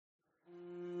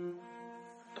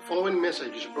The following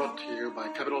message is brought to you by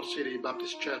Capital City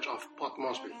Baptist Church of Port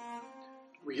Moresby.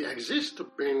 We exist to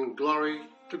bring glory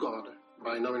to God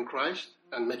by knowing Christ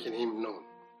and making Him known.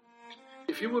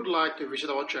 If you would like to visit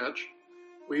our church,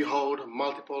 we hold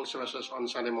multiple services on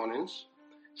Sunday mornings,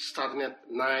 starting at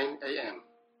 9 a.m.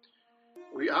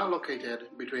 We are located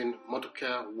between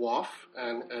Motucare Wharf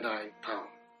and Edai Town.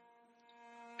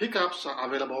 Pickups are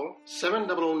available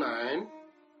 709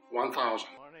 1000.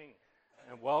 Morning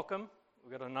and welcome.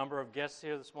 We've got a number of guests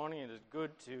here this morning. It is good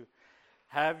to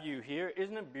have you here.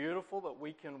 Isn't it beautiful that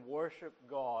we can worship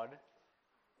God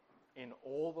in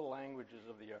all the languages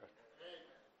of the earth?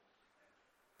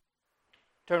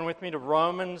 Turn with me to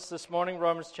Romans this morning,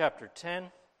 Romans chapter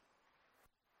 10.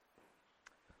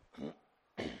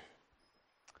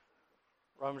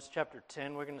 Romans chapter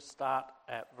 10, we're going to start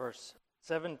at verse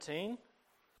 17.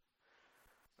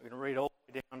 We're going to read all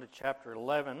the way down to chapter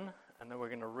 11, and then we're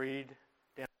going to read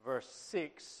down to verse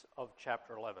 6 of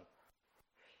chapter 11.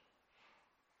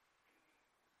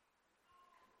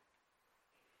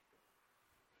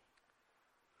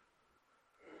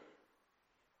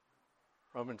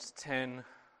 Romans 10,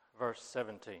 verse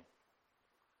 17.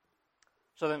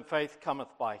 So then faith cometh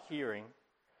by hearing,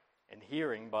 and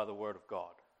hearing by the word of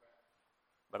God.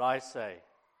 But I say,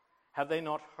 have they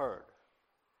not heard?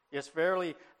 Yes,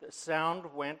 verily, the sound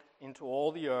went into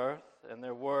all the earth, and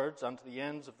their words unto the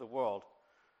ends of the world.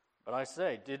 But I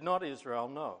say, did not Israel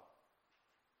know?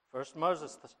 First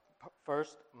Moses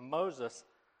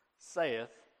saith,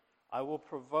 I will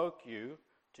provoke you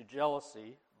to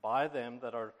jealousy by them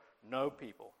that are no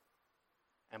people,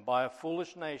 and by a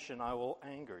foolish nation I will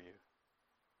anger you.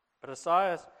 But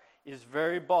Esaias is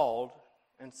very bold,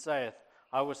 and saith,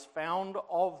 I was found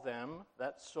of them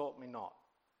that sought me not.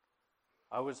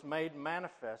 I was made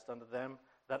manifest unto them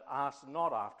that asked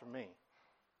not after me.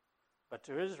 But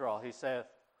to Israel he saith,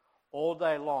 all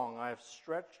day long I have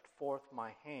stretched forth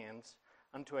my hands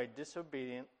unto a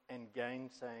disobedient and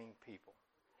gainsaying people.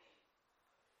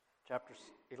 Chapter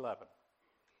 11.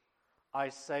 I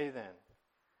say then,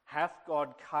 hath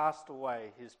God cast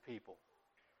away his people?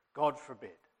 God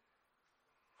forbid.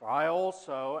 For I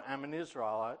also am an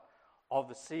Israelite of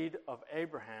the seed of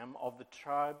Abraham, of the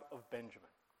tribe of Benjamin.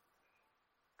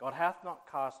 God hath not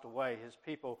cast away his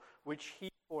people which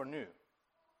he foreknew.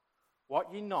 Wot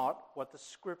ye not what the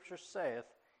Scripture saith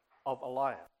of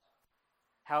Elias,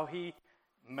 how he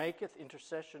maketh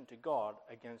intercession to God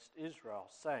against Israel,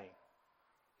 saying,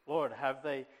 Lord, have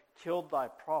they killed thy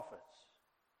prophets,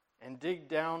 and digged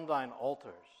down thine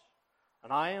altars,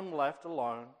 and I am left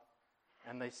alone,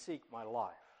 and they seek my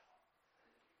life.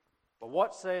 But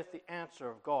what saith the answer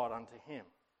of God unto him?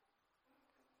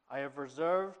 I have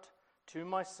reserved to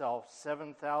myself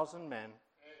 7,000 men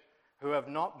who have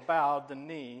not bowed the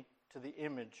knee to the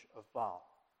image of Baal.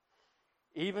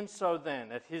 Even so then,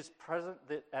 at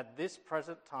this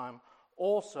present time,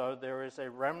 also there is a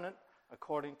remnant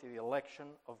according to the election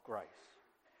of grace.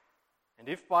 And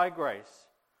if by grace,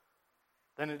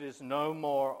 then it is no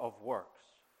more of works.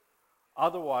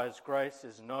 Otherwise, grace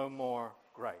is no more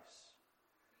grace.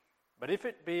 But if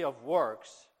it be of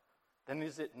works, then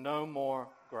is it no more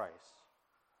grace.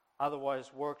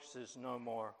 Otherwise, works is no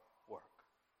more work.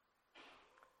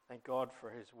 Thank God for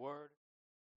his word.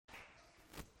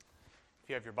 If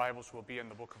you have your Bibles, we'll be in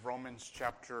the book of Romans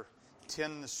chapter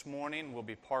 10 this morning. We'll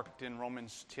be parked in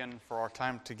Romans 10 for our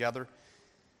time together.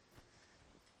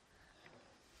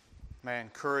 May I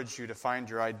encourage you to find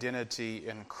your identity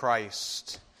in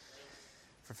Christ.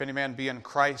 For if any man be in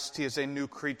Christ, he is a new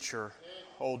creature.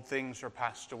 Old things are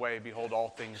passed away. Behold, all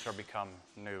things are become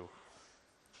new.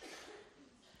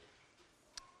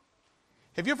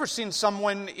 Have you ever seen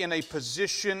someone in a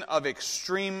position of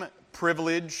extreme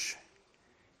privilege,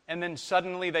 and then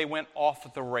suddenly they went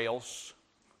off the rails?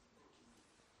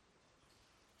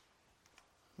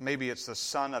 Maybe it's the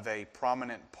son of a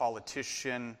prominent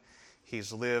politician.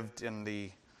 He's lived in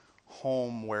the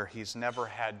home where he's never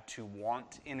had to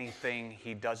want anything.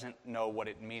 He doesn't know what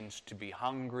it means to be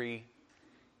hungry.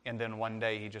 And then one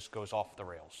day he just goes off the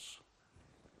rails.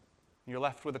 You're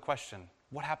left with a question,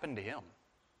 what happened to him?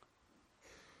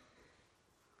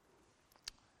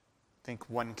 I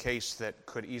think one case that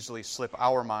could easily slip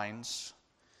our minds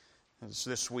is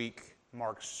this week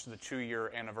marks the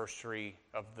 2-year anniversary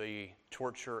of the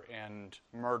torture and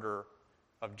murder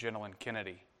of Jennifer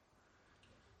Kennedy.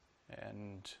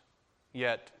 And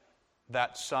yet,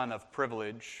 that son of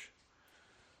privilege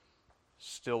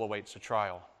still awaits a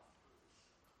trial.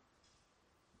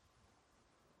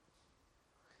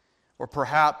 Or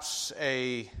perhaps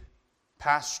a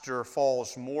pastor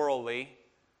falls morally,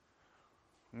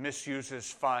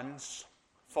 misuses funds,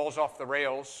 falls off the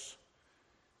rails,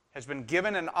 has been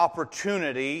given an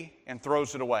opportunity and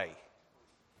throws it away.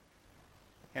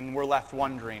 And we're left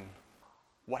wondering,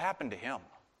 what happened to him?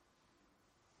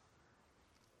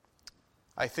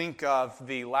 I think of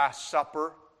the Last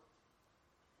Supper,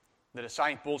 the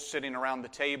disciples sitting around the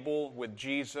table with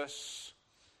Jesus.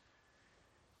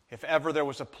 If ever there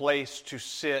was a place to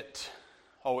sit,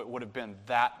 it would have been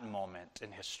that moment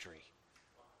in history.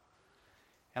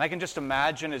 And I can just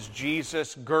imagine as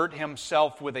Jesus girt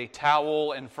himself with a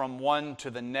towel and from one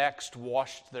to the next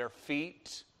washed their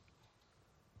feet.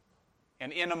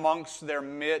 And in amongst their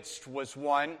midst was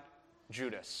one,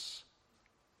 Judas.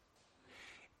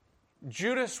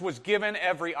 Judas was given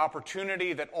every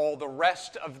opportunity that all the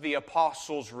rest of the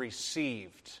apostles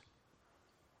received.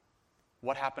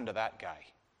 What happened to that guy?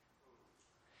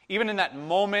 Even in that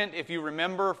moment, if you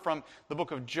remember from the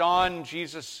book of John,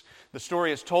 the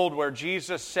story is told where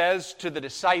Jesus says to the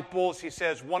disciples, he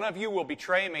says, one of you will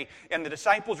betray me. And the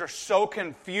disciples are so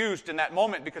confused in that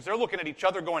moment because they're looking at each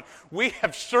other going, we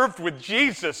have served with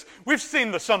Jesus. We've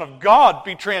seen the Son of God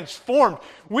be transformed.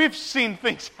 We've seen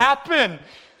things happen.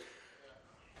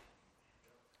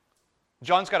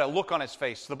 John's got a look on his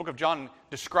face. The book of John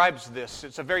describes this.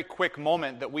 It's a very quick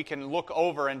moment that we can look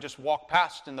over and just walk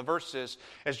past in the verses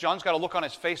as John's got a look on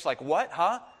his face like, what,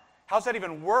 huh? How's that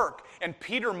even work? And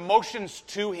Peter motions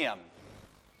to him.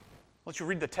 Let you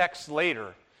read the text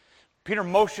later. Peter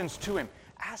motions to him.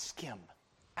 Ask him.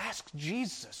 Ask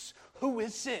Jesus. Who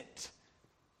is it?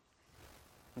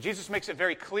 And Jesus makes it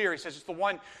very clear. He says, it's the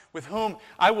one with whom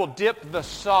I will dip the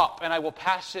sop and I will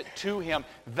pass it to him.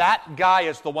 That guy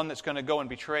is the one that's going to go and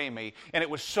betray me. And it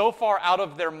was so far out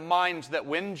of their minds that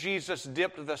when Jesus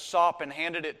dipped the sop and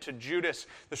handed it to Judas,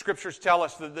 the scriptures tell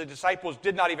us that the disciples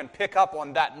did not even pick up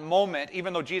on that moment,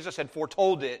 even though Jesus had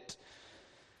foretold it.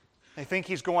 They think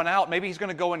he's going out. Maybe he's going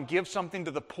to go and give something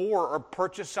to the poor or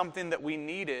purchase something that we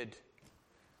needed.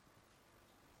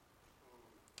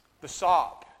 The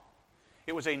sop.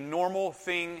 It was a normal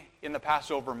thing in the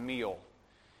Passover meal.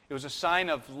 It was a sign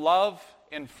of love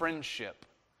and friendship.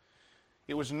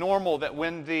 It was normal that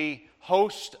when the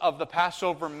host of the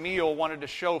Passover meal wanted to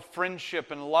show friendship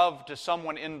and love to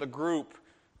someone in the group,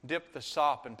 dip the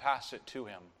sop and pass it to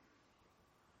him.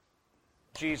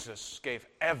 Jesus gave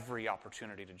every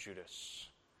opportunity to Judas.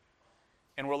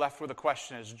 And we're left with a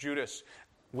question as Judas,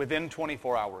 within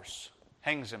 24 hours,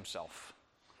 hangs himself.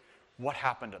 What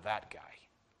happened to that guy?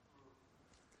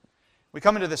 We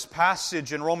come into this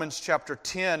passage in Romans chapter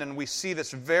 10 and we see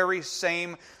this very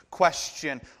same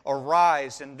question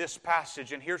arise in this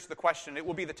passage. And here's the question. It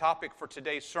will be the topic for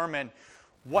today's sermon.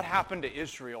 What happened to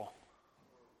Israel?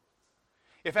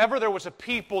 If ever there was a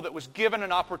people that was given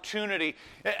an opportunity,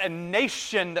 a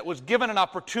nation that was given an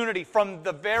opportunity from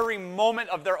the very moment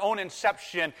of their own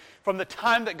inception, from the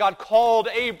time that God called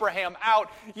Abraham out,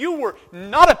 you were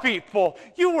not a people.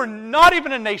 You were not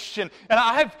even a nation. And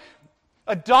I've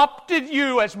adopted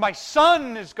you as my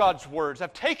son, is God's words.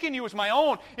 I've taken you as my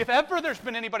own. If ever there's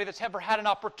been anybody that's ever had an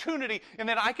opportunity, and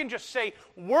then I can just say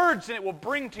words and it will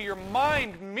bring to your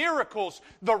mind miracles,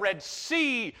 the Red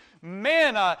Sea,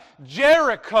 manna,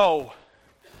 Jericho.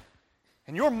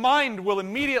 And your mind will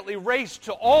immediately race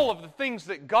to all of the things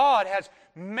that God has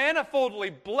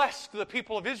manifoldly blessed the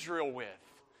people of Israel with.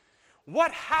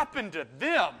 What happened to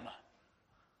them?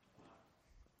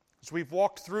 As we've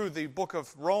walked through the book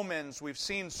of Romans, we've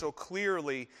seen so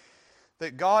clearly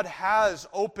that God has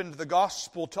opened the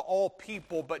gospel to all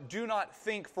people, but do not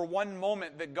think for one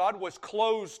moment that God was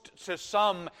closed to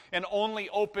some and only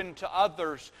open to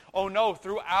others. Oh no,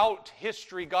 throughout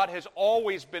history, God has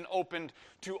always been opened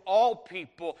to all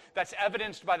people. That's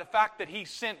evidenced by the fact that He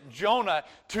sent Jonah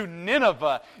to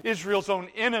Nineveh, Israel's own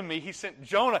enemy. He sent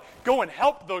Jonah, go and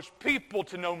help those people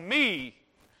to know me.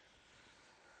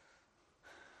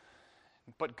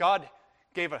 But God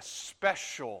gave a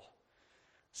special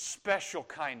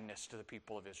kindness to the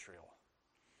people of Israel.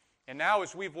 And now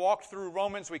as we've walked through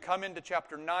Romans, we come into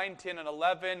chapter 9, 10, and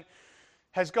 11.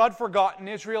 Has God forgotten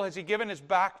Israel? Has He given His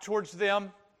back towards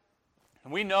them?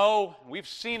 And we know, we've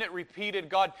seen it repeated,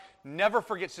 God never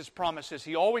forgets His promises.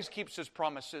 He always keeps His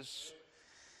promises.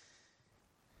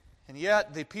 And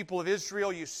yet, the people of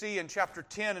Israel, you see in chapter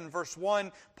 10 and verse 1,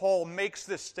 Paul makes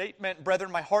this statement,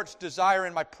 brethren, my heart's desire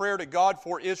and my prayer to God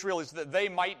for Israel is that they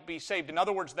might be saved. In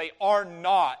other words, they are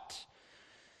not.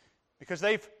 Because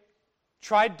they've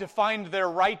tried to find their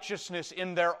righteousness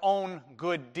in their own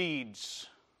good deeds.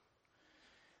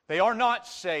 They are not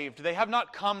saved. They have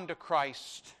not come to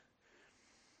Christ.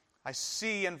 I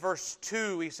see in verse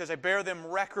 2, he says, I bear them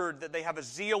record that they have a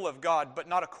zeal of God, but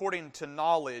not according to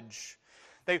knowledge.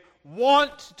 They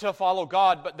want to follow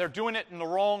God, but they're doing it in the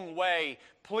wrong way.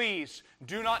 Please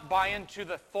do not buy into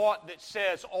the thought that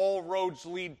says all roads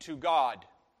lead to God.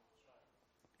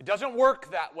 It doesn't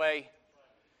work that way.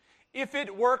 If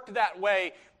it worked that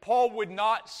way, Paul would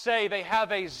not say they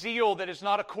have a zeal that is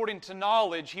not according to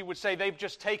knowledge. He would say they've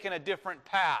just taken a different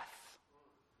path.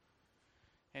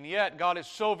 And yet, God is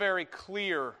so very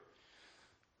clear.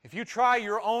 If you try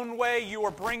your own way, you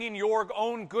are bringing your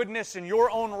own goodness and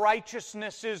your own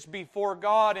righteousnesses before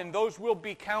God, and those will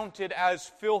be counted as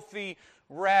filthy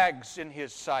rags in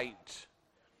His sight.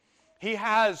 He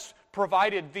has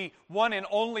provided the one and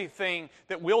only thing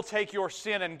that will take your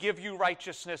sin and give you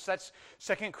righteousness. That's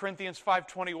 2 Corinthians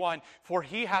 5:21. For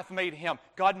He hath made Him,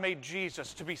 God made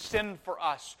Jesus, to be sin for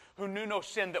us, who knew no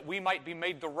sin, that we might be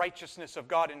made the righteousness of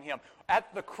God in Him.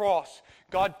 At the cross,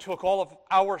 God took all of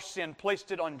our sin,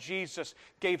 placed it on Jesus,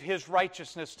 gave His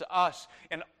righteousness to us,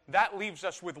 and that leaves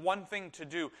us with one thing to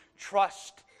do: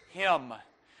 trust Him.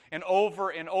 And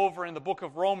over in the book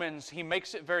of Romans, he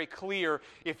makes it very clear,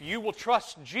 if you will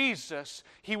trust Jesus,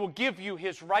 He will give you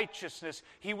His righteousness.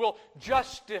 He will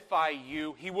justify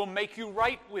you. He will make you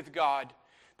right with God.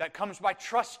 That comes by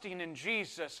trusting in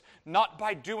Jesus, not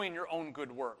by doing your own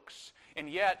good works. And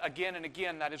yet, again and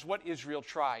again, that is what Israel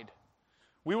tried.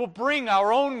 We will bring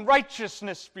our own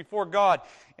righteousness before God,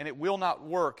 and it will not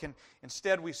work. And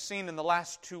instead, we've seen in the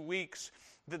last 2 weeks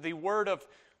that the word of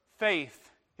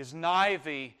faith is nigh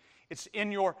thee. It's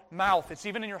in your mouth. It's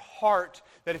even in your heart.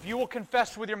 That if you will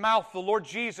confess with your mouth the Lord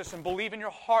Jesus and believe in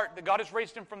your heart that God has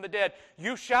raised Him from the dead,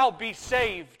 you shall be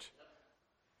saved.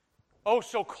 Oh,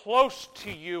 so close to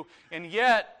you, and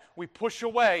yet we push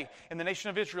away, and the nation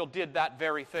of Israel did that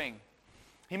very thing.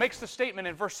 He makes the statement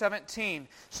in verse 17,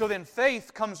 so then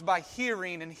faith comes by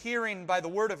hearing, and hearing by the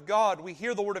Word of God. We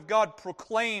hear the Word of God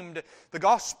proclaimed, the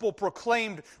gospel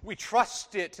proclaimed, we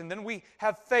trust it, and then we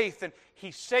have faith, and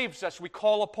He saves us. We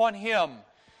call upon Him,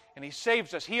 and He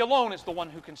saves us. He alone is the one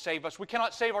who can save us. We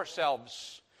cannot save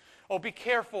ourselves. Oh, be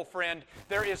careful, friend.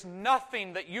 There is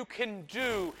nothing that you can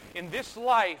do in this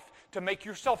life to make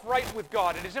yourself right with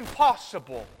God. It is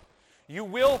impossible. You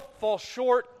will fall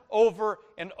short over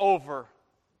and over.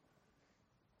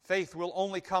 Faith will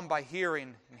only come by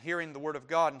hearing, and hearing the Word of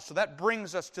God. And so that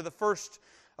brings us to the first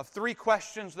of 3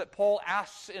 questions that Paul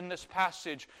asks in this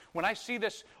passage. When I see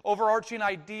this overarching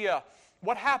idea,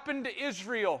 what happened to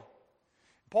Israel?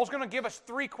 Paul's going to give us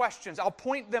 3 questions. I'll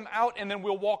point them out and then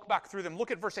we'll walk back through them.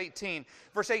 Look at verse 18.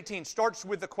 Verse 18 starts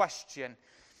with the question,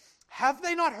 have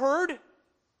they not heard?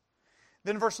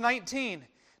 Then verse 19,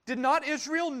 did not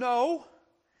Israel know?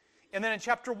 And then in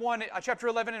chapter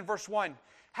 11 and verse 1,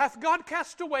 hath God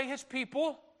cast away His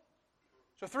people?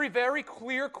 So 3 very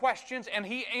clear questions, and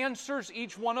he answers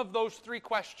each one of those 3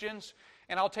 questions,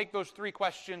 and I'll take those 3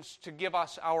 questions to give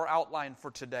us our outline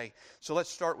for today. So let's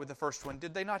start with the first one.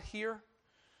 Did they not hear?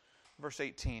 Verse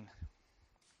 18.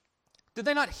 Did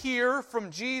they not hear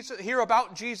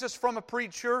about Jesus from a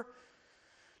preacher?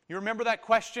 You remember that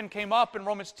question came up in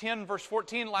Romans 10, verse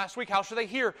 14 last week. How shall they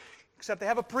hear except they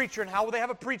have a preacher? And how will they have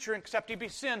a preacher except he be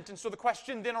sent? And so the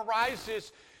question then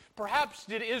arises, perhaps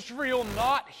did Israel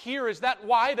not hear? Is that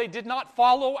why they did not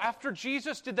follow after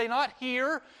Jesus? Did they not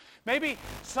hear? Maybe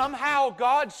somehow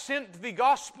God sent the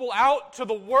gospel out to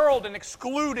the world and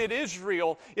excluded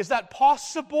Israel. Is that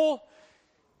possible?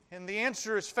 And the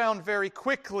answer is found very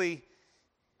quickly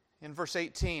in verse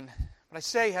 18. But I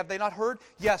say, have they not heard?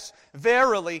 Yes,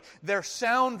 verily, their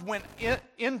sound went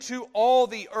into all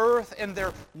the earth, and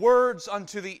their words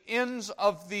unto the ends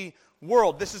of the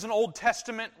world. This is an Old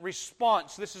Testament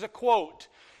response. This is a quote.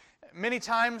 Many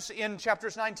times in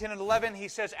chapters 9, 10, and 11, he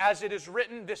says, as it is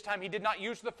written. This time he did not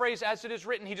use the phrase, as it is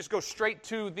written. He just goes straight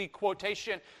to the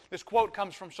quotation. This quote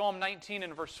comes from Psalm 19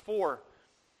 and verse 4.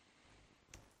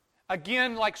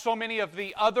 Again, like so many of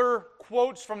the other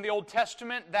quotes from the Old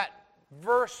Testament, that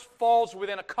verse falls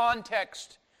within a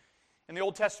context. In the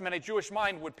Old Testament, a Jewish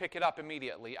mind would pick it up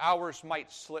immediately. Ours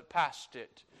might slip past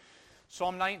it.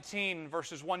 Psalm 19,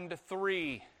 verses 1 to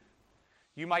 3.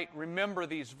 You might remember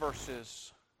these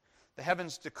verses. The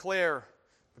heavens declare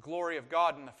the glory of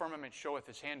God, and the firmament showeth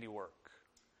His handiwork.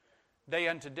 Day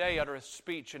unto day uttereth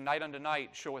speech, and night unto night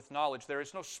showeth knowledge. There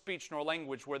is no speech nor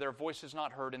language where their voice is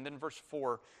not heard. And then verse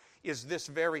 4 is this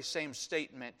very same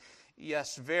statement.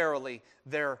 Yes, verily,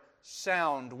 their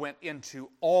sound went into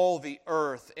all the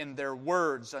earth, and their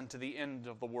words unto the end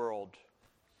of the world.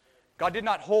 God did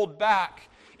not hold back.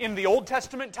 In the Old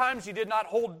Testament times, He did not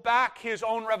hold back His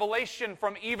own revelation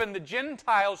from even the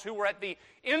Gentiles who were at the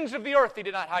ends of the earth. He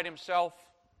did not hide Himself.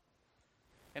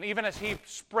 And even as He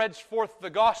spreads forth the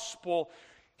gospel,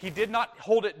 He did not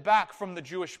hold it back from the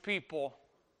Jewish people.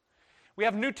 We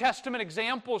have New Testament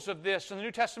examples of this, and the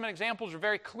New Testament examples are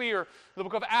very clear. The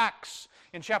book of Acts,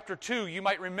 in chapter 2, you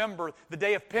might remember the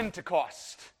day of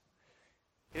Pentecost.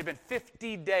 It had been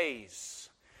 50 days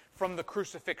from the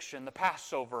crucifixion, the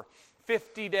Passover.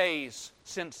 50 days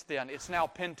since then. It's now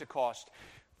Pentecost.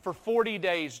 For 40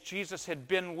 days, Jesus had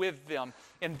been with them.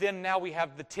 And then now we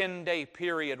have the 10-day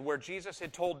period where Jesus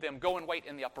had told them, go and wait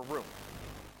in the upper room.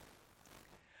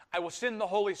 I will send the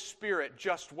Holy Spirit,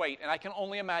 just wait. And I can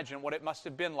only imagine what it must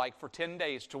have been like for 10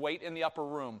 days to wait in the upper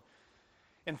room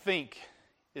and think,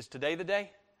 is today the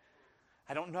day?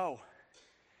 I don't know.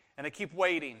 And they keep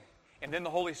waiting. And then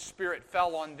the Holy Spirit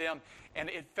fell on them, and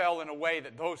it fell in a way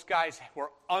that those guys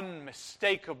were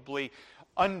unmistakably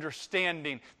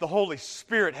understanding. The Holy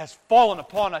Spirit has fallen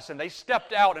upon us, and they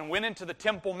stepped out and went into the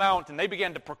Temple Mount, and they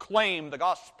began to proclaim the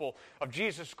gospel of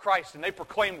Jesus Christ, and they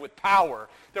proclaimed with power.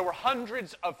 There were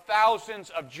hundreds of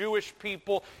thousands of Jewish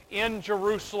people in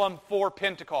Jerusalem for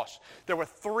Pentecost. There were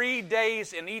 3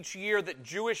 days in each year that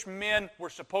Jewish men were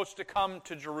supposed to come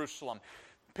to Jerusalem.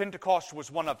 Pentecost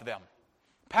was one of them.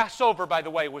 Passover, by the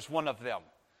way, was one of them.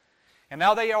 And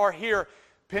now they are here,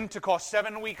 Pentecost,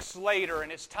 7 weeks later,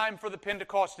 and it's time for the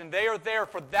Pentecost, and they are there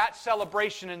for that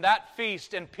celebration and that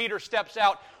feast, and Peter steps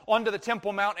out onto the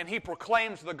Temple Mount, and he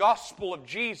proclaims the gospel of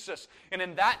Jesus. And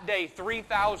in that day,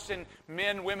 3,000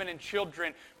 men, women, and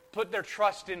children put their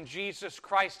trust in Jesus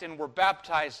Christ and were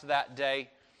baptized that day.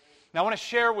 Now I want to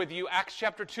share with you, Acts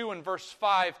chapter 2 and verse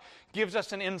 5 gives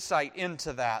us an insight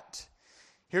into that.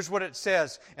 Here's what it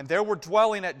says, and there were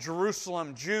dwelling at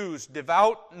Jerusalem Jews,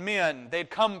 devout men. They'd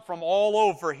come from all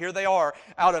over, here they are,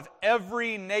 out of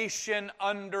every nation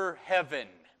under heaven.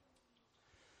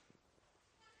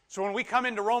 So when we come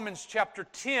into Romans chapter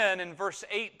 10 and verse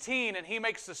 18, and he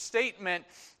makes the statement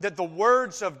that the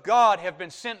words of God have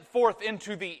been sent forth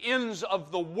into the ends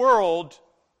of the world,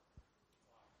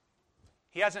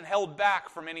 he hasn't held back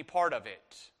from any part of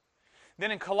it. Then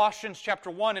in Colossians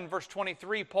chapter 1 and verse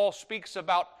 23, Paul speaks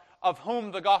about of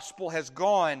whom the gospel has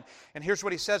gone. And here's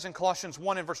what he says in Colossians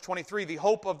 1 and verse 23, the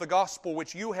hope of the gospel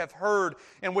which you have heard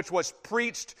and which was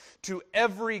preached to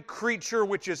every creature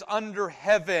which is under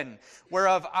heaven,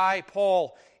 whereof I,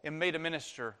 Paul, am made a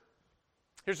minister.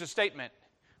 Here's the statement.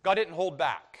 God didn't hold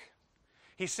back.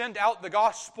 He sent out the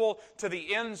gospel to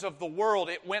the ends of the world.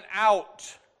 It went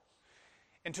out.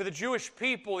 And to the Jewish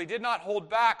people, he did not hold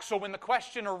back. So when the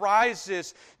question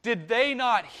arises, did they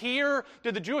not hear?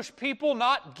 Did the Jewish people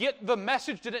not get the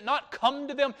message? Did it not come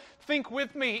to them? Think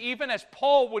with me, even as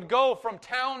Paul would go from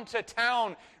town to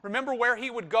town. Remember where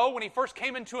he would go when he first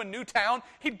came into a new town?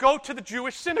 He'd go to the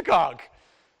Jewish synagogue.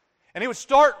 And he would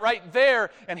start right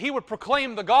there, and he would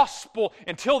proclaim the gospel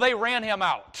until they ran him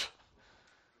out.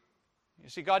 You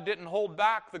see, God didn't hold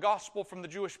back the gospel from the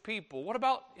Jewish people. What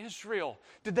about Israel?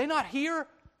 Did they not hear?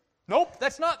 Nope,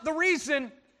 that's not the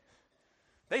reason.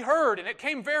 They heard, and it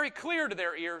came very clear to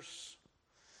their ears.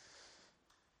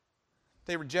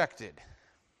 They rejected.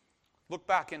 Look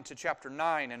back into chapter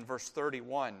 9 and verse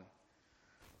 31.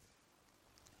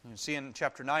 You see in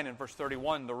chapter 9 and verse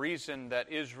 31 the reason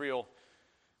that Israel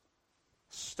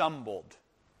stumbled.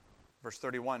 Verse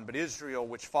 31, but Israel,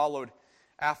 which followed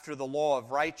after the law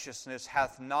of righteousness,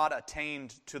 hath not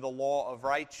attained to the law of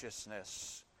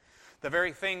righteousness. The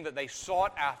very thing that they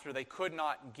sought after, they could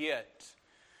not get.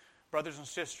 Brothers and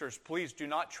sisters, please do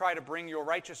not try to bring your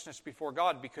righteousness before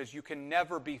God, because you can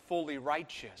never be fully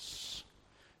righteous.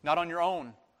 Not on your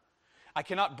own. I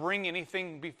cannot bring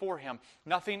anything before Him.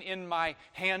 Nothing in my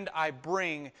hand I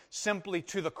bring. Simply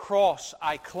to the cross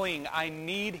I cling. I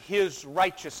need His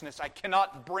righteousness. I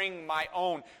cannot bring my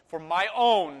own. For my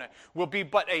own will be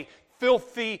but a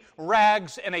filthy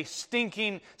rags and a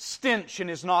stinking stench in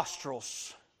His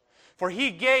nostrils. For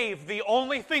He gave the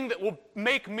only thing that will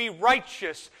make me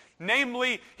righteous,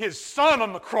 namely His Son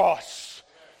on the cross.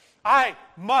 I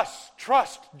must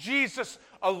trust Jesus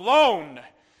alone.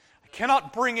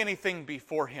 Cannot bring anything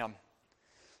before Him.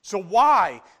 So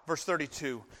why, verse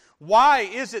 32, why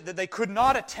is it that they could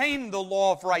not attain the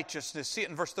law of righteousness? See it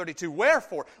in verse 32.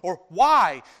 Wherefore, or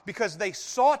why? Because they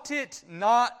sought it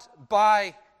not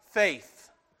by faith,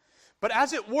 but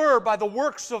as it were by the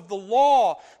works of the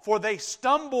law, for they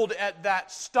stumbled at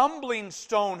that stumbling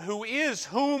stone,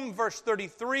 whom, verse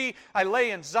 33, I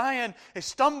lay in Zion, a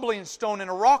stumbling stone and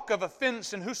a rock of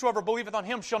offense, and whosoever believeth on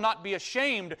Him shall not be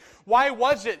ashamed. Why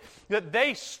was it that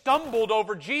they stumbled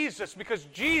over Jesus? Because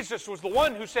Jesus was the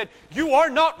one who said, you are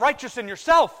not righteous in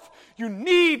yourself. You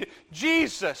need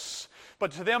Jesus.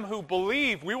 But to them who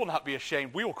believe, we will not be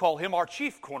ashamed. We will call Him our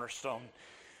chief cornerstone.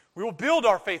 We will build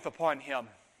our faith upon Him.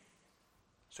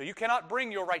 So you cannot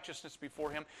bring your righteousness before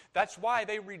Him. That's why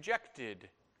they rejected.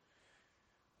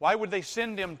 Why would they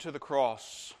send him to the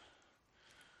cross?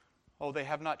 Oh, they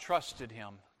have not trusted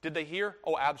him. Did they hear?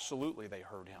 Oh, absolutely they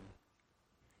heard him.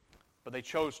 But they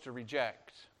chose to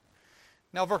reject.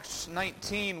 Now, verse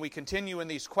 19, we continue in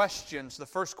these questions. The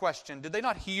first question, did they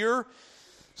not hear?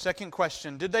 Second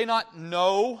question, did they not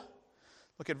know?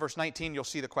 Look at verse 19, you'll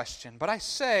see the question. But I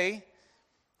say,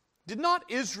 did not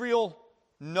Israel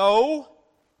know?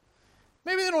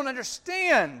 Maybe they don't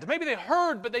understand. Maybe they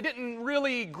heard, but they didn't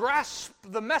really grasp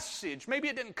the message. Maybe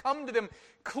it didn't come to them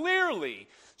clearly.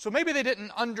 So maybe they didn't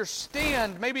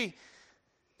understand. Maybe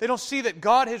they don't see that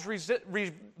God has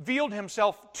revealed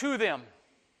Himself to them.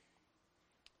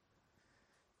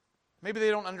 Maybe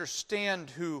they don't understand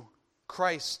who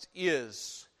Christ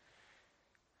is.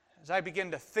 As I begin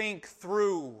to think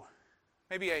through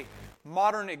maybe a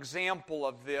modern example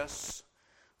of this,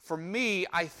 for me,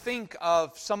 I think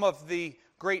of some of the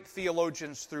great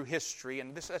theologians through history,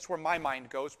 and that's where my mind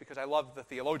goes because I love the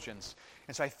theologians.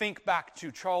 And so I think back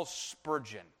to Charles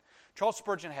Spurgeon. Charles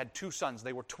Spurgeon had two sons.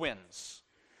 They were twins.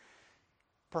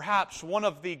 Perhaps one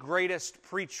of the greatest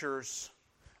preachers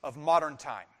of modern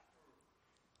time.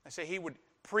 I say he would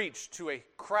preach to a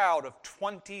crowd of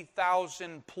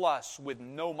 20,000 plus with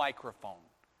no microphone.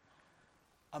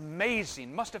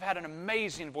 Amazing. Must have had an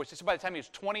amazing voice. So by the time he was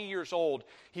 20 years old,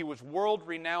 he was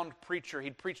world-renowned preacher.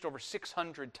 He'd preached over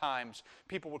 600 times.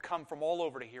 People would come from all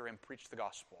over to hear him preach the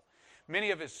gospel.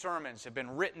 Many of his sermons have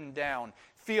been written down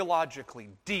theologically,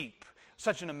 deep.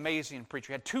 Such an amazing preacher.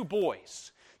 He had two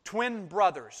boys, twin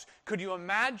brothers. Could you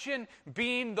imagine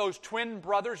being those twin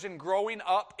brothers and growing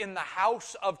up in the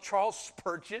house of Charles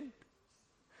Spurgeon?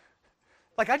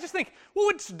 Like, I just think,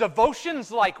 what's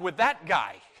devotions like with that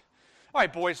guy? All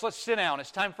right, boys, let's sit down.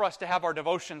 It's time for us to have our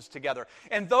devotions together.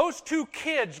 And those two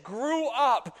kids grew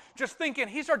up just thinking,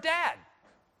 he's our dad.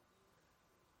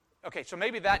 Okay, so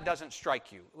maybe that doesn't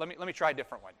strike you. Let me try a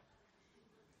different one.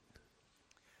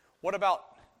 What about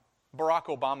Barack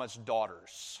Obama's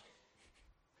daughters?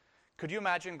 Could you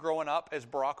imagine growing up as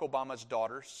Barack Obama's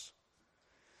daughters?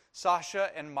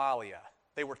 Sasha and Malia,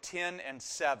 they were 10 and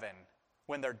 7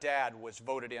 when their dad was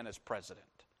voted in as president.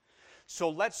 So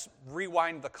let's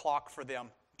rewind the clock for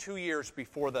them 2 years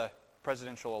before the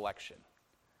presidential election.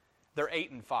 They're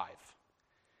 8 and 5.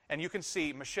 And you can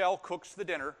see Michelle cooks the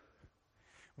dinner,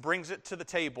 brings it to the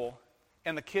table,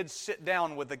 and the kids sit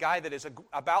down with the guy that is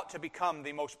about to become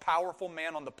the most powerful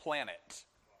man on the planet.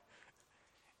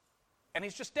 And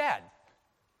he's just dad.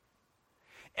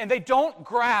 And they don't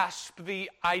grasp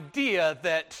the idea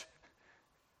that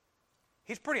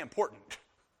he's pretty important.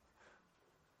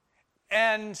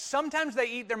 And sometimes they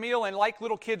eat their meal, and like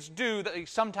little kids do, they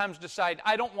sometimes decide,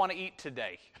 I don't want to eat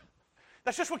today.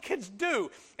 That's just what kids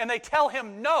do. And they tell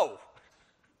him no.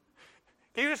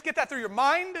 Can you just get that through your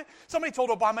mind? Somebody told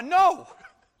Obama no.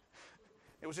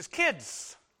 It was his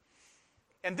kids.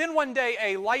 And then one day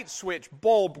a light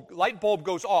bulb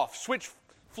goes off. Switch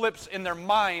flips in their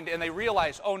mind, and they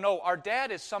realize, oh no, our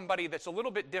dad is somebody that's a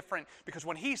little bit different because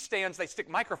when he stands, they stick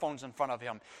microphones in front of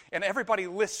him, and everybody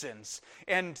listens.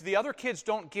 And the other kids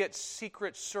don't get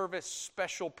Secret Service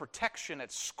special protection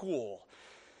at school.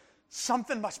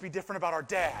 Something must be different about our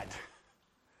dad.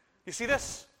 You see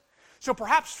this? So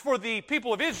perhaps for the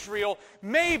people of Israel,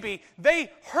 maybe they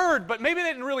heard, but maybe they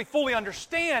didn't really fully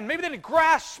understand. Maybe they didn't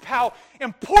grasp how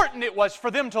important it was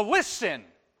for them to listen.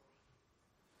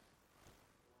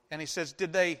 And he says,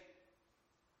 did they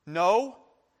know?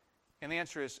 And the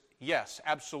answer is yes,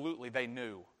 absolutely they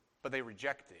knew, but they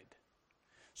rejected.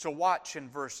 So watch in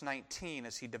verse 19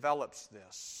 as he develops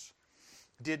this.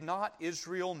 Did not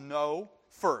Israel know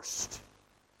first?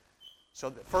 So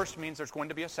the first means there's going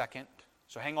to be a second.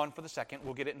 So hang on for the second.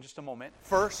 We'll get it in just a moment.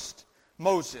 First,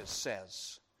 Moses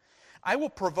says, I will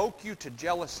provoke you to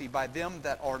jealousy by them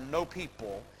that are no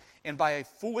people, and by a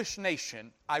foolish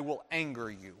nation I will anger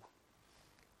you.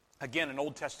 Again, an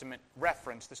Old Testament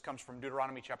reference. This comes from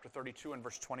Deuteronomy chapter 32 and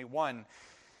verse 21.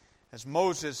 As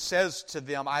Moses says to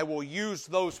them, I will use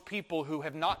those people who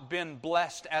have not been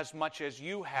blessed as much as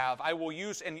you have. I will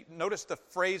use, and notice the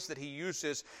phrase that he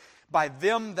uses, by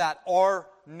them that are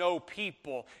no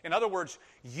people. In other words,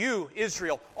 you,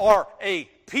 Israel, are a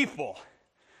people.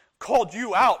 Called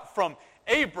you out from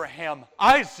Abraham,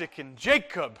 Isaac, and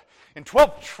Jacob, and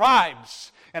 12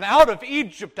 tribes. And out of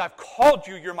Egypt I've called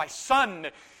you. You're my son.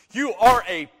 You are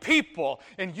a people,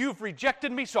 and you've rejected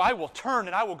me, so I will turn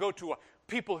and I will go to a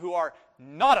people who are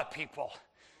not a people.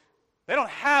 They don't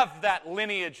have that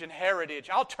lineage and heritage.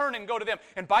 I'll turn and go to them.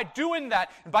 And by doing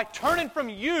that, and by turning from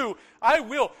you, I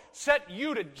will set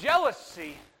you to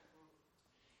jealousy.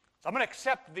 So I'm going to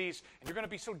accept these, and you're going to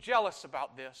be so jealous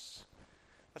about this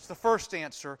That's the first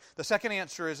answer. The second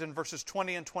answer is in verses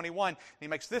 20 and 21. He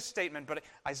makes this statement, but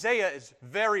Isaiah is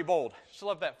very bold. I just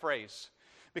love that phrase.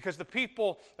 Because the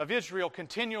people of Israel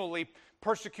continually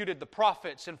persecuted the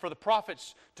prophets, and for the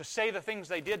prophets to say the things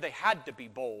they did, they had to be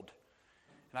bold.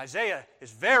 And Isaiah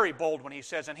is very bold when he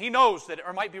says, and he knows that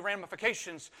there might be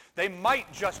ramifications. They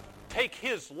might just take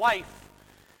his life.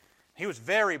 He was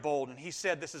very bold, and he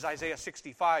said, this is Isaiah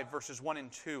 65, verses 1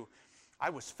 and 2. I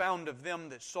was found of them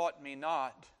that sought me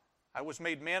not. I was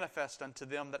made manifest unto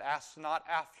them that asked not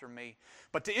after me.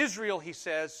 But to Israel, he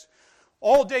says,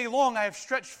 all day long I have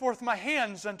stretched forth my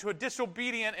hands unto a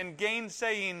disobedient and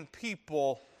gainsaying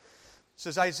people. This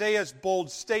is Isaiah's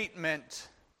bold statement.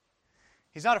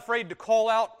 He's not afraid to call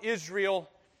out Israel.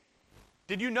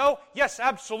 Did you know? Yes,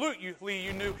 absolutely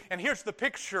you knew. And here's the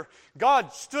picture.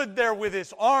 God stood there with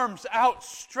His arms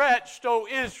outstretched. O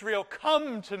Israel,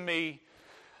 come to me.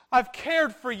 I've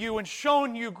cared for you and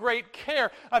shown you great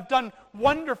care. I've done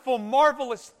wonderful,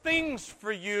 marvelous things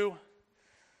for you.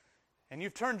 And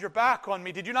you've turned your back on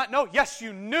me. Did you not know? Yes,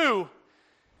 you knew.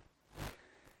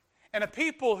 And a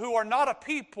people who are not a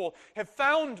people have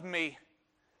found me.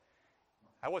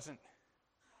 I wasn't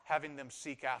having them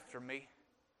seek after me.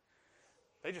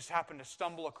 They just happened to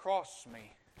stumble across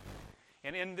me.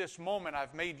 And in this moment,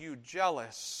 I've made you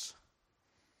jealous.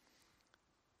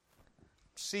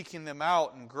 Seeking them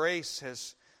out, and grace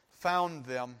has found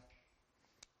them.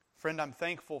 Friend, I'm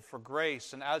thankful for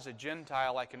grace, and as a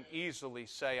Gentile, I can easily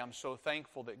say I'm so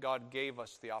thankful that God gave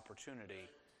us the opportunity.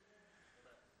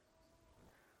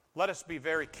 Let us be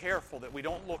very careful that we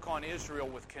don't look on Israel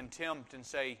with contempt and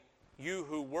say, you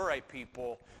who were a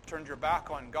people turned your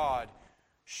back on God,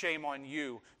 shame on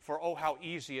you, for oh how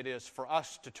easy it is for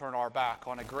us to turn our back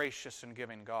on a gracious and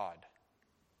giving God.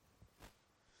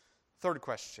 Third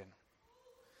question.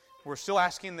 We're still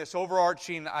asking this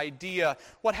overarching idea.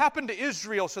 What happened to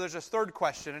Israel? So there's this third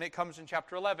question, and it comes in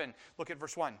chapter 11. Look at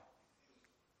verse 1.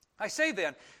 I say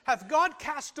then, hath God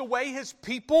cast away His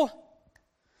people?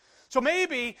 So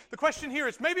maybe, the question here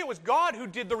is, maybe it was God who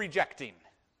did the rejecting.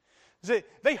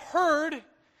 They heard,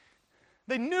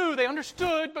 they knew, they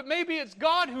understood, but maybe it's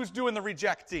God who's doing the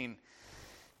rejecting.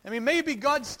 I mean, maybe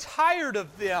God's tired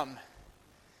of them.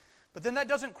 But then that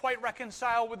doesn't quite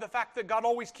reconcile with the fact that God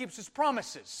always keeps His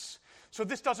promises. So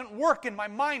this doesn't work in my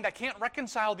mind. I can't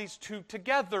reconcile these two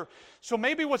together. So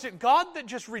maybe was it God that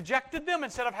just rejected them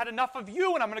and said, I've had enough of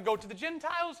you and I'm going to go to the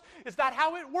Gentiles? Is that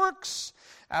how it works?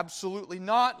 Absolutely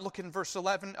not. Look in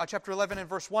chapter 11 and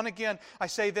verse 1 again. I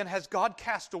say then, has God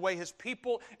cast away His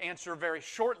people? Answer very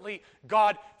shortly,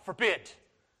 God forbid.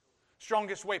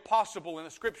 Strongest way possible in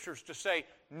the Scriptures to say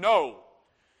no.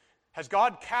 Has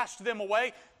God cast them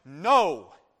away?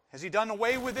 No. Has He done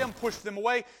away with them, pushed them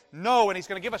away? No. And He's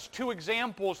going to give us two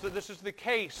examples that this is the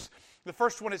case. The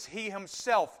first one is He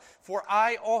Himself. For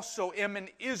I also am an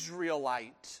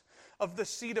Israelite, of the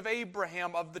seed of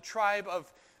Abraham, of the tribe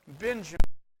of Benjamin.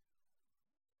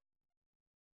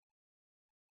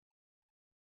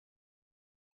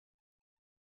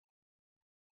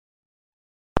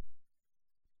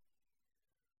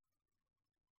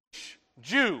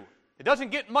 Jew. It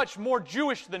doesn't get much more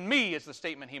Jewish than me, is the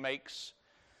statement he makes.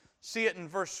 See it in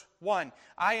verse 1.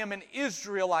 I am an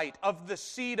Israelite of the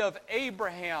seed of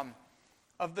Abraham,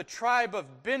 of the tribe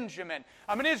of Benjamin.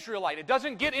 I'm an Israelite. It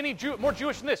doesn't get any more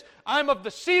Jewish than this. I'm of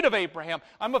the seed of Abraham.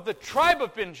 I'm of the tribe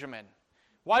of Benjamin.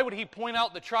 Why would he point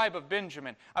out the tribe of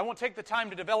Benjamin? I won't take the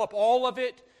time to develop all of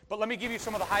it, but let me give you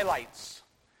some of the highlights.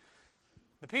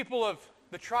 The people of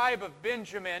the tribe of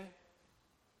Benjamin,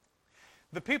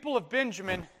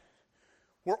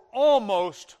 were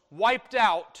almost wiped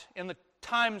out in the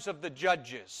times of the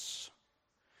judges.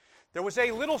 There was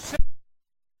a little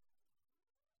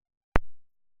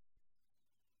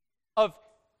of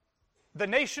the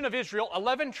nation of Israel,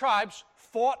 11 tribes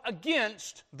fought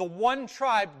against the one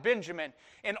tribe, Benjamin,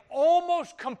 and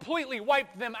almost completely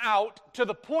wiped them out to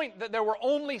the point that there were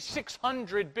only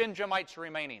 600 Benjamites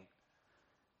remaining.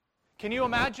 Can you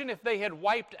imagine if they had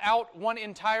wiped out one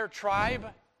entire tribe?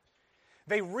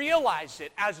 They realize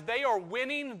it as they are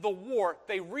winning the war.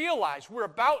 They realize we're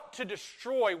about to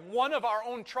destroy one of our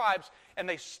own tribes, and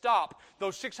they stop.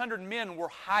 Those 600 men were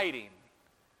hiding.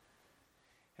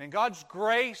 And in God's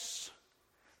grace,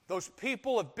 those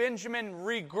people of Benjamin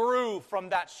regrew from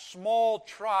that small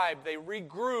tribe. They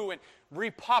regrew and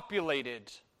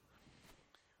repopulated.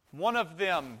 One of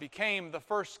them became the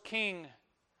first king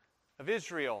of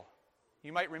Israel.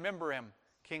 You might remember him,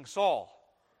 King Saul,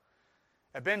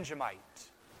 a Benjamite.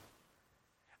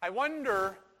 I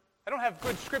wonder, I don't have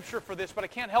good scripture for this, but I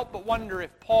can't help but wonder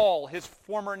if Paul, his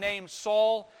former name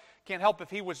Saul, can't help if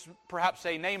he was perhaps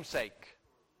a namesake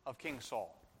of King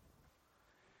Saul.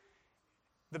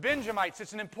 The Benjamites,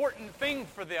 it's an important thing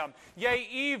for them. Yea,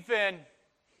 even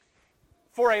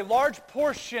for a large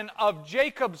portion of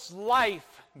Jacob's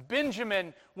life,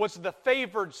 Benjamin was the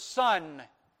favored son.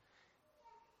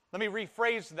 Let me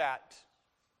rephrase that.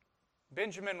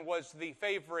 Benjamin was the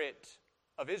favorite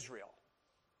of Israel.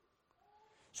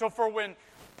 So for when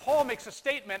Paul makes a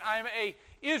statement, I'm an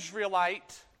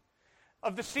Israelite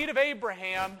of the seed of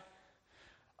Abraham,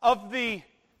 of the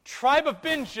tribe of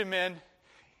Benjamin,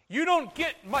 you don't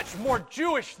get much more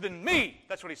Jewish than me.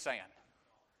 That's what he's saying.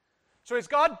 So has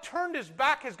God turned his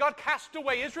back? Has God cast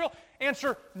away Israel?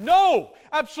 Answer, no,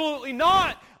 absolutely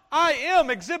not. I am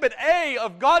Exhibit A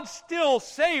of God still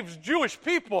saves Jewish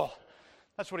people.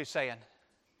 That's what he's saying.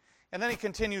 And then he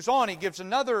continues on. He gives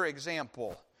another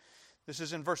example. This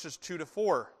is in verses 2 to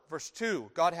 4. Verse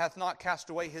 2, God hath not cast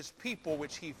away his people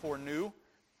which he foreknew.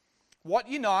 Wot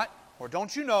ye not, or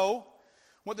don't you know,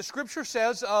 what the Scripture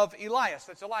says of Elias,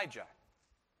 that's Elijah,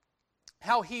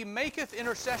 how he maketh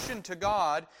intercession to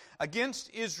God against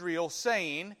Israel,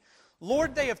 saying,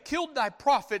 Lord, they have killed thy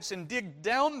prophets and digged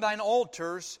down thine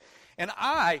altars, and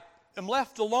I am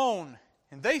left alone,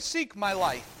 and they seek my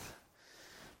life.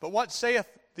 But what saith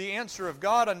the answer of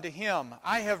God unto him?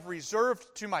 I have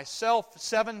reserved to myself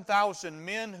 7,000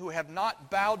 men who have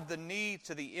not bowed the knee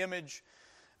to the image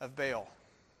of Baal.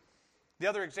 The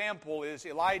other example is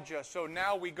Elijah. So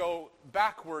now we go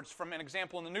backwards from an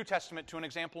example in the New Testament to an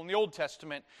example in the Old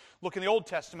Testament. Look in the Old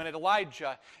Testament at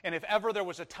Elijah. And if ever there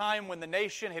was a time when the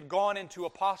nation had gone into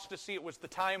apostasy, it was the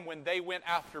time when they went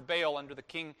after Baal under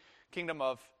the kingdom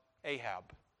of Ahab.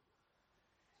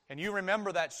 And you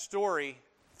remember that story.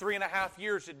 3.5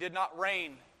 years it did not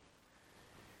rain.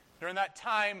 During that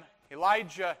time,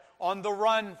 Elijah on the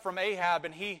run from Ahab,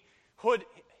 and he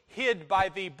hid by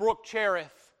the brook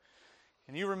Cherith.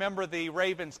 And you remember the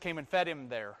ravens came and fed him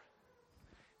there.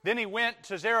 Then he went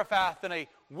to Zarephath, and a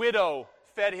widow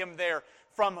fed him there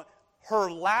from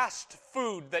her last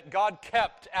food that God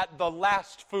kept at the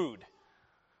last food.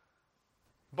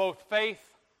 Both faith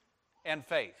and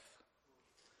faith.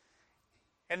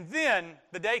 And then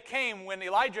the day came when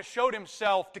Elijah showed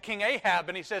himself to King Ahab,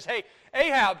 and he says, Hey,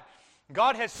 Ahab,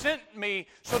 God has sent me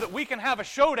so that we can have a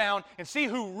showdown and see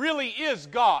who really is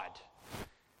God.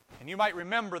 And you might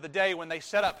remember the day when they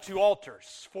set up 2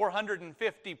 altars,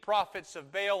 450 prophets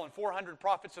of Baal and 400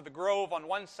 prophets of the grove on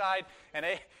one side, and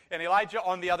Elijah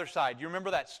on the other side. You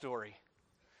remember that story?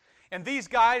 And these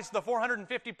guys, the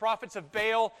 450 prophets of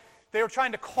Baal, they were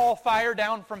trying to call fire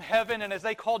down from heaven, and as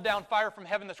they called down fire from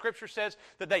heaven, the Scripture says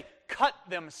that they cut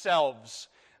themselves.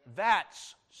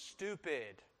 That's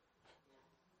stupid.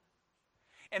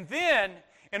 And then,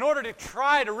 in order to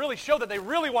try to really show that they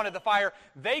really wanted the fire,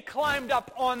 they climbed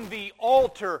up on the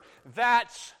altar.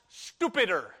 That's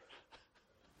stupider.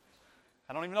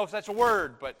 I don't even know if that's a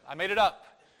word, but I made it up.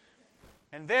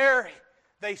 And there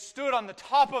they stood on the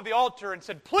top of the altar and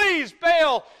said, Please,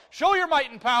 Baal, show your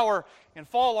might and power and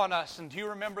fall on us. And do you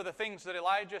remember the things that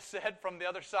Elijah said from the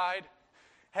other side?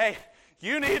 Hey,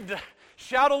 you need to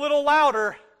shout a little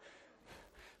louder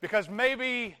because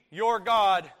maybe your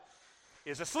God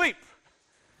is asleep.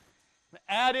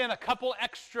 Add in a couple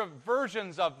extra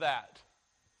versions of that.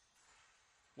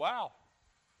 Wow.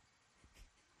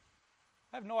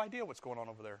 I have no idea what's going on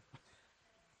over there.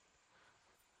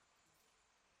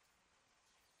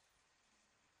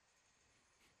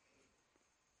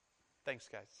 Thanks,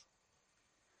 guys.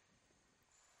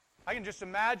 I can just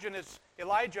imagine as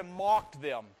Elijah mocked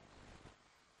them.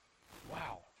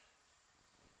 Wow.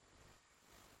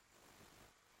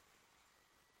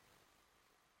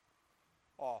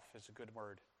 Off is a good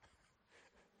word.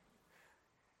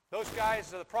 Those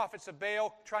guys are the prophets of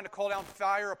Baal trying to call down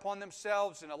fire upon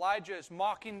themselves, and Elijah is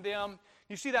mocking them.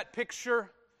 You see that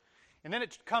picture? And then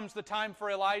it comes the time for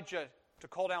Elijah to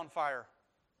call down fire.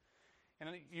 And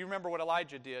you remember what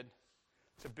Elijah did?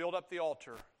 To build up the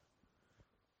altar,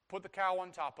 put the cow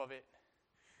on top of it.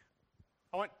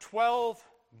 I want 12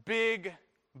 big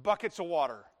buckets of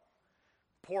water.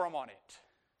 Pour them on it.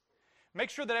 Make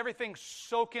sure that everything's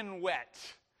soaking wet.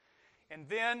 And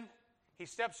then he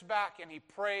steps back and he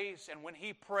prays. And when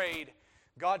he prayed,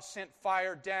 God sent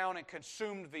fire down and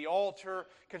consumed the altar,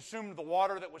 consumed the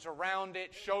water that was around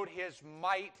it, showed His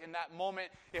might in that moment.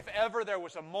 If ever there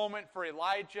was a moment for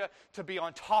Elijah to be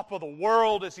on top of the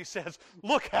world, as he says,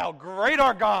 look how great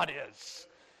our God is.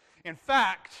 In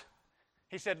fact,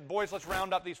 he said, boys, let's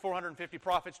round up these 450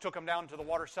 prophets, took them down to the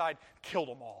waterside, killed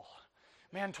them all.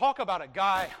 Man, talk about a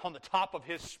guy on the top of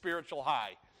his spiritual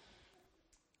high.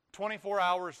 24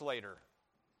 hours later,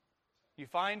 you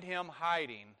find him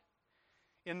hiding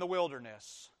in the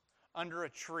wilderness under a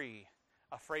tree,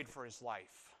 afraid for his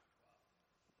life.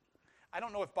 I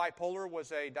don't know if bipolar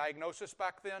was a diagnosis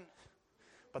back then,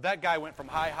 but that guy went from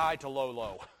high to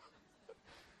low.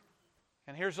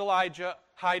 And here's Elijah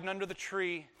hiding under the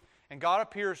tree, and God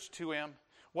appears to him.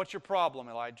 What's your problem,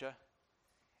 Elijah?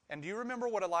 And do you remember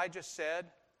what Elijah said?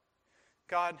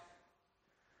 God,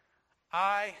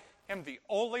 I am the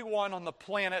only one on the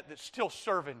planet that's still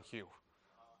serving you.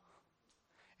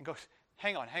 And goes,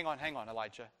 hang on,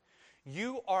 Elijah.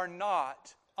 You are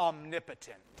not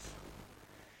omnipotent.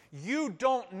 You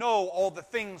don't know all the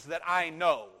things that I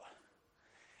know.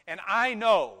 And I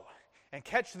know. And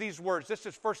catch these words. This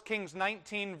is 1 Kings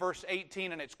 19, verse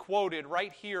 18, and it's quoted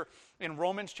right here in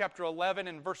Romans chapter 11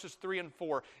 in verses 3 and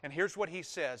 4. And here's what he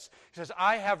says. He says,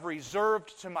 I have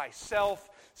reserved to myself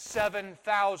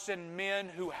 7,000 men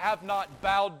who have not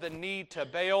bowed the knee to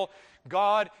Baal.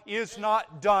 God is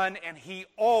not done, and He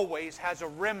always has a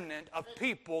remnant of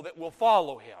people that will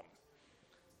follow Him.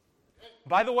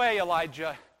 By the way,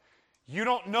 Elijah, you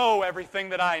don't know everything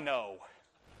that I know.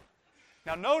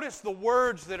 Now notice the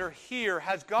words that are here.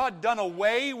 Has God done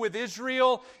away with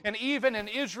Israel? And even in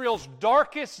Israel's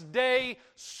darkest day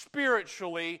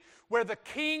spiritually, where the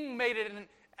king made it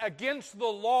against the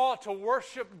law to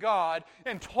worship God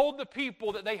and told the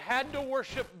people that they had to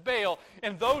worship Baal,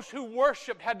 and those who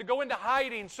worshiped had to go into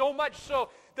hiding, so much so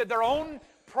that their own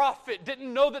prophet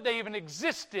didn't know that they even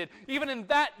existed. Even in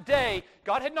that day,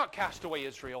 God had not cast away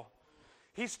Israel.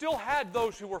 He still had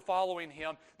those who were following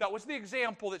Him. That was the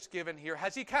example that's given here.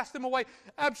 Has He cast them away?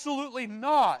 Absolutely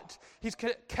not. He's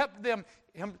kept them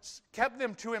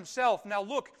to Himself. Now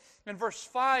look in verse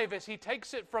 5 as He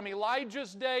takes it from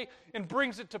Elijah's day and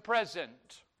brings it to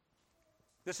present.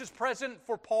 This is present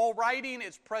for Paul writing.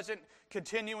 It's present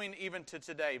continuing even to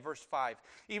today. Verse 5.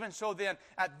 Even so then,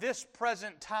 at this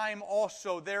present time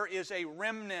also there is a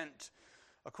remnant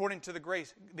according to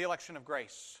the election of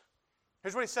grace.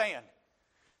 Here's what he's saying.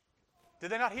 Did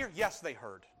they not hear? Yes, they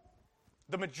heard.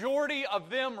 The majority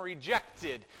of them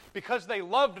rejected because they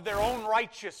loved their own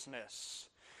righteousness.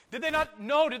 Did they not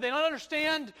know? Did they not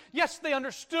understand? Yes, they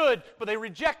understood, but they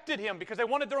rejected Him because they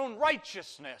wanted their own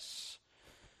righteousness.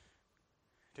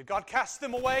 Did God cast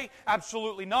them away?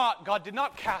 Absolutely not. God did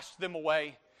not cast them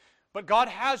away. But God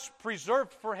has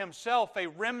preserved for Himself a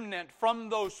remnant from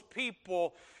those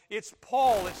people. It's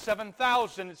Paul, it's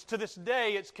 7,000. It's to this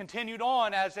day, it's continued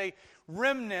on as a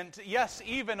remnant. Yes,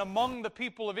 even among the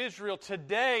people of Israel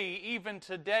today, even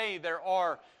today, there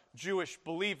are Jewish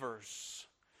believers.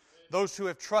 Those who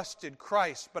have trusted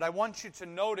Christ. But I want you to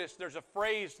notice there's a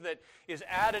phrase that is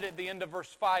added at the end of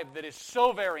verse 5 that is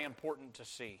so very important to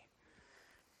see.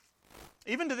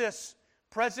 Even to this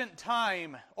present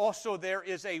time, also there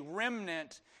is a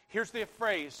remnant. Here's the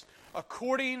phrase,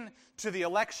 according to the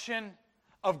election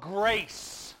of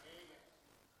grace.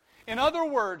 In other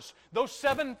words, those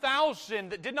 7,000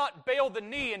 that did not bow the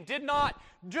knee and did not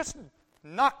just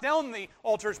knock down the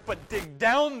altars, but dig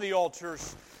down the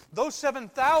altars, those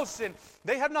 7,000,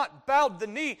 they have not bowed the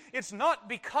knee. It's not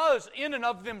because in and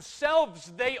of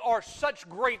themselves they are such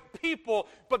great people,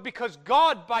 but because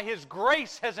God, by His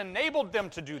grace, has enabled them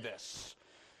to do this.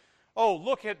 Oh,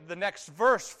 look at the next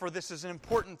verse, for this is an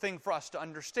important thing for us to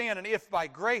understand. And if by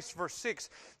grace, verse 6,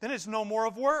 then it's no more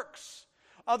of works.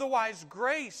 Otherwise,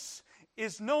 grace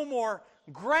is no more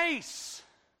grace.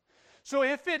 So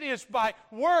if it is by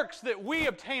works that we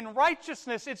obtain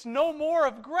righteousness, it's no more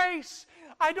of grace.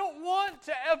 I don't want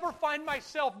to ever find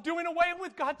myself doing away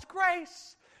with God's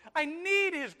grace. I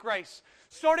need His grace.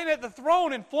 Starting at the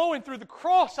throne and flowing through the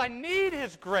cross, I need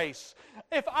His grace.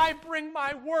 If I bring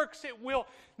my works, it will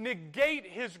negate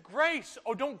His grace.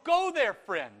 Oh, don't go there,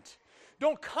 friend.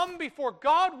 Don't come before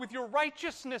God with your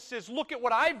righteousnesses. Look at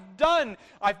what I've done.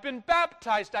 I've been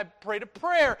baptized. I prayed a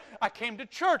prayer. I came to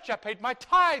church. I paid my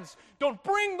tithes. Don't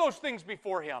bring those things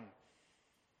before Him.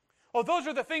 Oh, those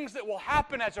are the things that will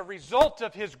happen as a result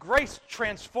of His grace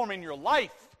transforming your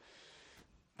life.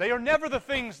 They are never the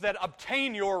things that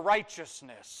obtain your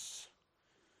righteousness.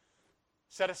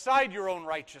 Set aside your own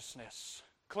righteousness.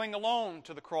 Cling alone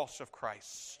to the cross of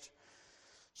Christ.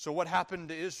 So what happened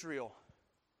to Israel?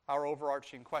 Our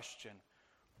overarching question.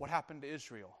 What happened to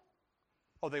Israel?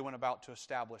 Oh, they went about to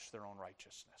establish their own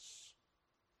righteousness.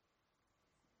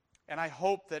 And I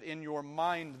hope that in your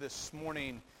mind this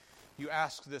morning you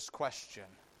ask this question.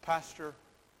 Pastor,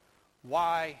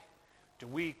 why do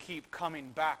we keep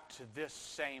coming back to this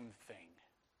same thing?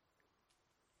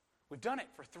 We've done it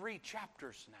for 3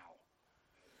 chapters now.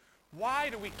 Why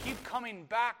do we keep coming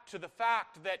back to the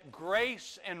fact that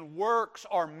grace and works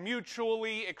are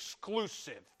mutually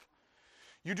exclusive?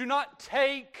 You do not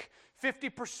take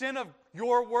 50% of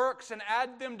your works and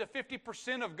add them to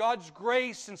 50% of God's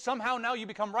grace, and somehow now you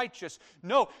become righteous.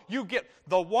 No, you get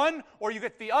the one or you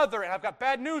get the other, and I've got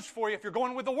bad news for you. If you're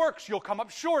going with the works, you'll come up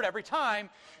short every time.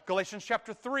 Galatians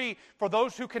chapter 3, for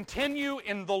those who continue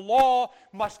in the law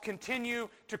must continue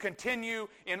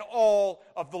in all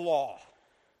of the law.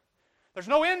 There's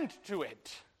no end to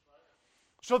it.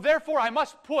 So therefore, I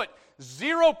must put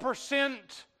 0%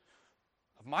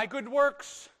 of my good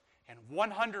works and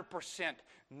 100%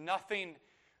 nothing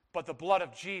but the blood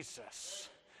of Jesus.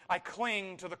 I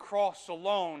cling to the cross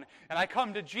alone, and I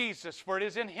come to Jesus, for it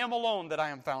is in Him alone that I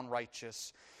am found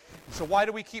righteous. So why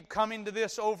do we keep coming to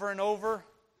this over and over?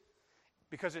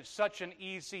 Because it's such an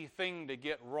easy thing to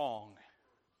get wrong.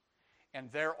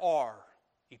 And there are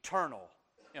eternal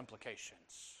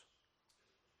implications.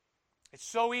 It's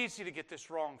so easy to get this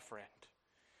wrong, friend.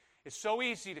 It's so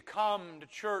easy to come to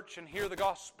church and hear the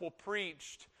gospel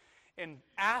preached and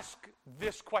ask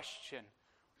this question,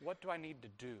 what do I need to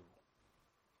do?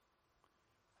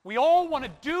 We all want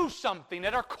to do something.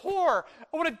 At our core,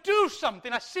 I want to do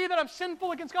something. I see that I'm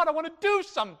sinful against God. I want to do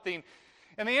something.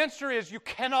 And the answer is, you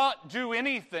cannot do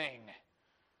anything.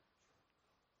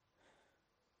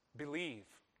 Believe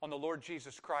on the Lord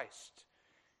Jesus Christ,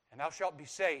 and thou shalt be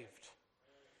saved.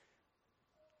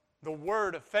 The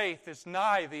word of faith is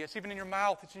nigh thee. It's even in your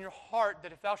mouth. It's in your heart,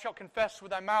 that if thou shalt confess with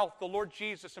thy mouth the Lord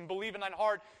Jesus and believe in thine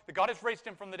heart that God has raised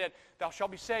Him from the dead, thou shalt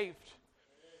be saved.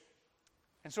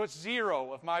 And so it's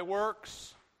 0 of my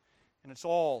works, and it's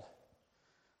all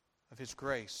of His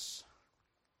grace.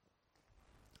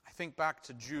 I think back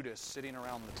to Judas sitting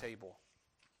around the table.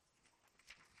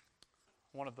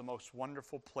 One of the most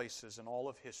wonderful places in all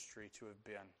of history to have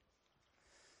been.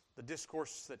 The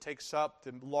discourse that takes up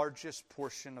the largest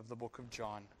portion of the book of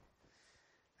John,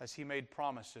 as he made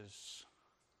promises,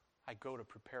 I go to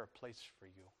prepare a place for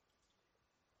you.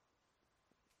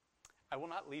 I will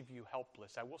not leave you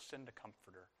helpless. I will send a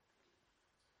comforter.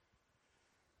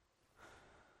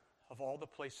 Of all the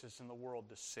places in the world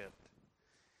to sit.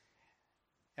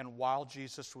 And while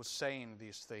Jesus was saying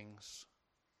these things,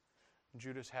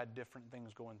 Judas had different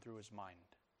things going through his mind.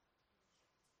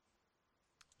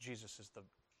 Jesus is the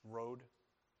road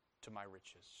to my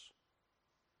riches.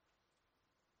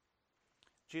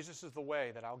 Jesus is the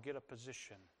way that I'll get a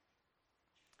position.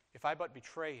 If I but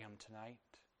betray Him tonight,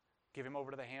 give Him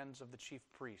over to the hands of the chief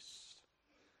priests,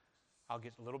 I'll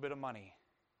get a little bit of money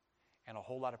and a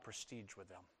whole lot of prestige with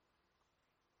them.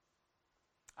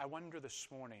 I wonder this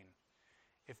morning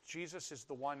if Jesus is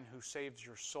the one who saves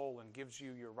your soul and gives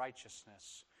you your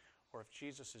righteousness, or if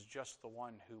Jesus is just the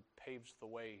one who paves the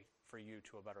way for you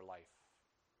to a better life.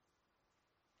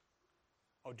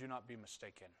 Oh, do not be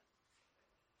mistaken.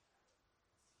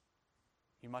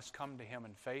 You must come to Him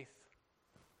in faith.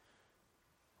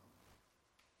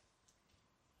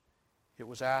 It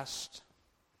was asked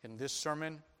in this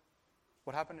sermon,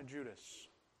 what happened to Judas?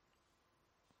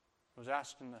 It was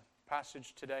asked in the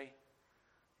passage today,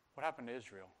 what happened to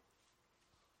Israel?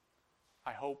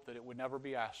 I hope that it would never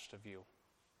be asked of you,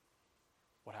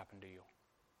 what happened to you?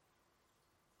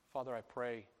 Father, I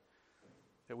pray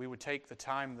that we would take the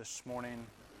time this morning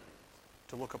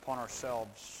to look upon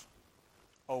ourselves.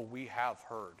 Oh, we have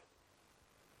heard.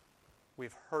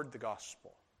 We've heard the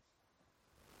gospel.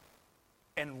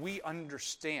 And we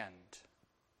understand.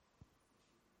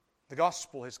 The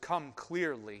gospel has come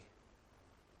clearly.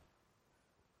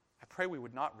 I pray we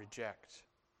would not reject.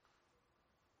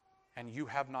 And you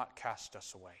have not cast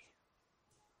us away.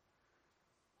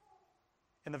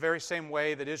 In the very same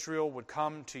way that Israel would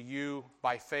come to you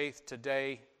by faith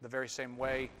today, the very same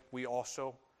way we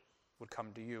also would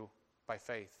come to you by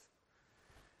faith.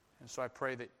 And so I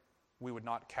pray that we would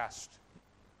not cast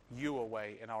you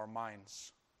away in our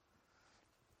minds.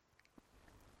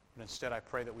 But instead I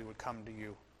pray that we would come to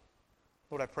you.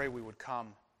 Lord, I pray we would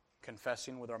come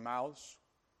confessing with our mouths,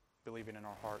 believing in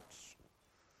our hearts.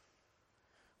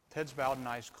 With heads bowed and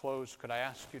eyes closed, could I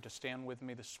ask you to stand with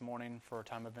me this morning for a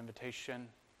time of invitation?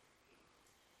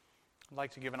 I'd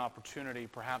like to give an opportunity.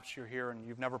 Perhaps you're here and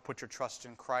you've never put your trust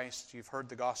in Christ. You've heard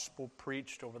the gospel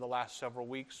preached over the last several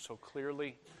weeks so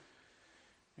clearly.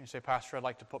 You say, Pastor, I'd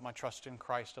like to put my trust in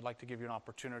Christ. I'd like to give you an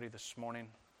opportunity this morning.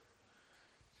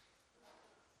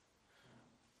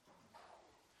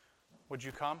 Would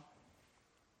you come?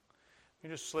 You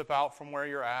just slip out from where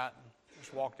you're at.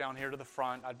 Just walk down here to the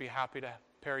front. I'd be happy to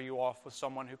pair you off with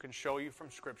someone who can show you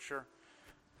from Scripture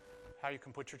how you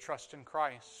can put your trust in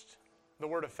Christ. The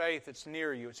word of faith, it's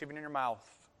near you. It's even in your mouth.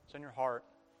 It's in your heart.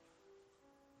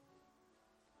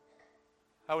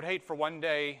 I would hate for one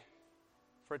day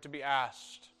for it to be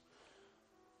asked,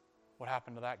 what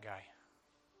happened to that guy?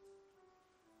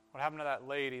 What happened to that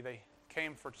lady? They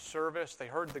came for service. They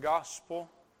heard the gospel.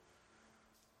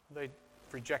 They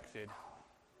rejected.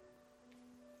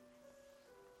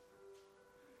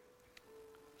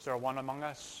 Is there one among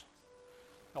us?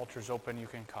 The altar's open. You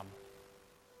can come.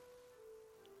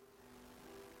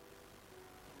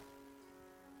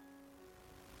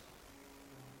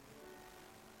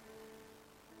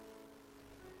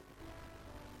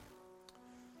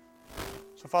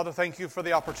 So, Father, thank you for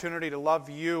the opportunity to love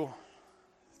you.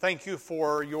 Thank you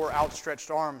for your outstretched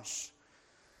arms.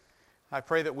 I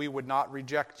pray that we would not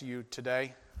reject you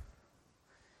today.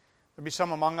 There be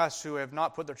some among us who have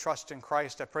not put their trust in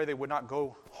Christ. I pray they would not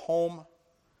go home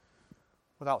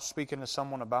without speaking to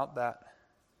someone about that.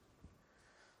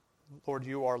 Lord,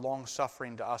 you are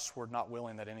long-suffering to us. We're not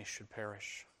willing that any should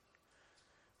perish.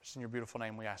 It's in your beautiful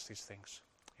name we ask these things.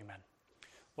 Amen.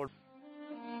 Lord.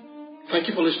 Thank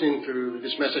you for listening to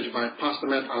this message by Pastor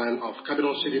Matt Allen of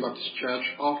Capital City Baptist Church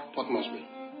of Port Moresby.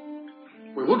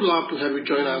 We would love to have you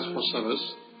join us for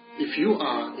service if you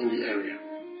are in the area.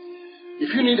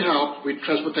 If you need help with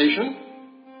transportation,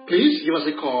 please give us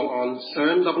a call on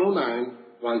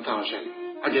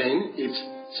 7009-1000. Again, it's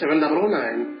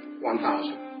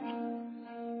 7009-1000.